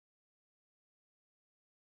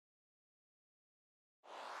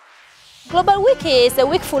Global Week is a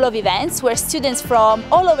week full of events where students from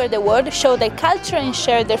all over the world show their culture and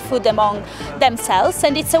share their food among themselves,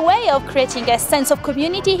 and it's a way of creating a sense of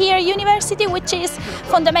community here at university, which is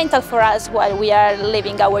fundamental for us while we are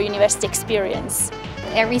living our university experience.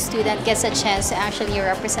 Every student gets a chance to actually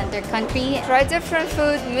represent their country. Try different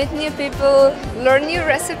food, meet new people, learn new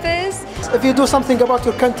recipes. If you do something about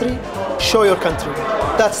your country, show your country.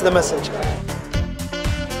 That's the message.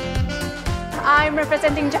 I'm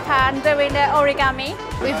representing Japan doing origami.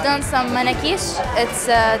 We've done some manakish. It's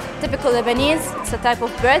typical Lebanese. It's a type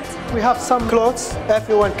of bread. We have some clothes.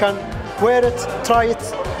 Everyone can wear it, try it,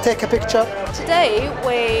 take a picture. Today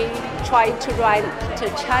we try to write the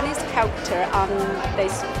Chinese character on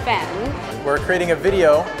this fan. We're creating a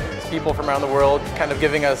video. People from around the world kind of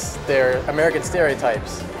giving us their American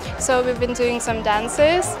stereotypes. So we've been doing some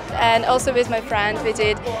dances, and also with my friend we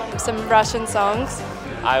did some Russian songs.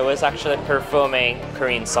 I was actually performing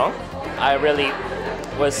Korean song. I really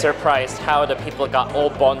was surprised how the people got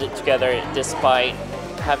all bonded together despite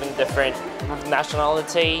having different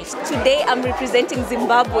nationalities. Today I'm representing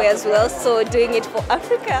Zimbabwe as well, so doing it for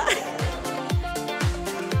Africa.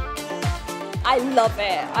 I love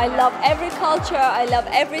it. I love every culture, I love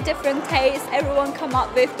every different taste. Everyone come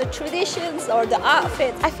up with the traditions or the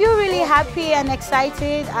outfits. I feel really happy and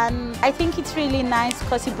excited, and I think it's really nice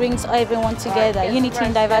because it brings everyone together, unity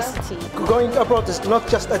in diversity. Going abroad is not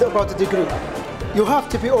just about a degree. You have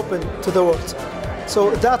to be open to the world.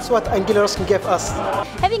 So that's what Anglia Ruskin gave us.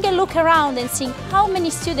 Having a look around and seeing how many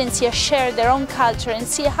students here share their own culture and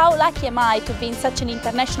see how lucky am I to be in such an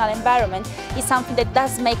international environment is something that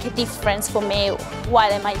does make a difference for me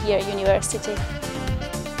while I'm here at university.